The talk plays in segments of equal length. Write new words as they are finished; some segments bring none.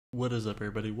What is up,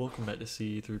 everybody? Welcome back to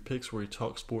CE3 Picks, where we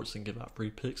talk sports and give out free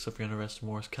picks. So if you're interested in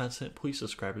more content, please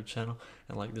subscribe to the channel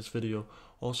and like this video.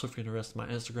 Also, if you're interested in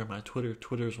my Instagram, my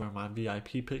Twitter is where my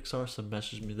VIP picks are, so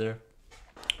message me there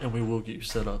and we will get you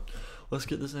set up. Let's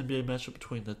get this NBA matchup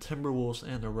between the Timberwolves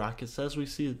and the Rockets. As we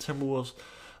see, the Timberwolves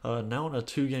now on a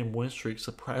 2-game win streak,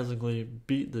 surprisingly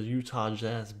beat the Utah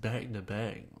Jazz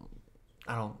back-to-back.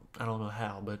 I don't know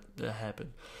how, but that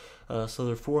happened. So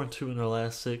they're 4-2 in their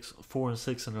last 6,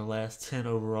 4-6 in their last 10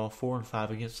 overall, 4-5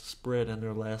 against the spread in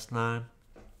their last 9.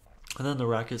 And then the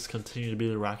Rockets continue to be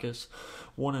the Rockets,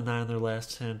 1-9 in their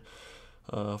last 10,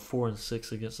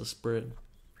 4-6 against the spread.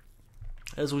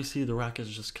 As we see, the Rockets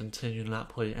just continue to not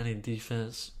play any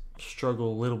defense,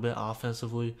 struggle a little bit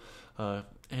offensively.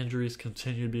 Injuries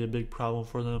continue to be a big problem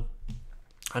for them.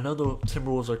 I know the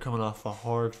Timberwolves are coming off a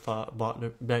hard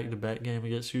back-to-back game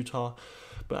against Utah,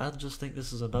 but I just think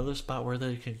this is another spot where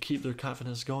they can keep their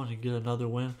confidence going and get another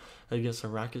win against a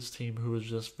Rockets team who is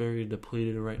just very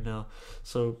depleted right now.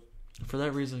 So for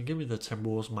that reason, give me the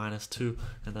Timberwolves -2,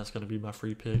 and that's going to be my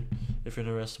free pick. If you're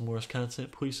interested in more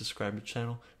content, please subscribe to the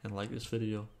channel and like this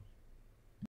video.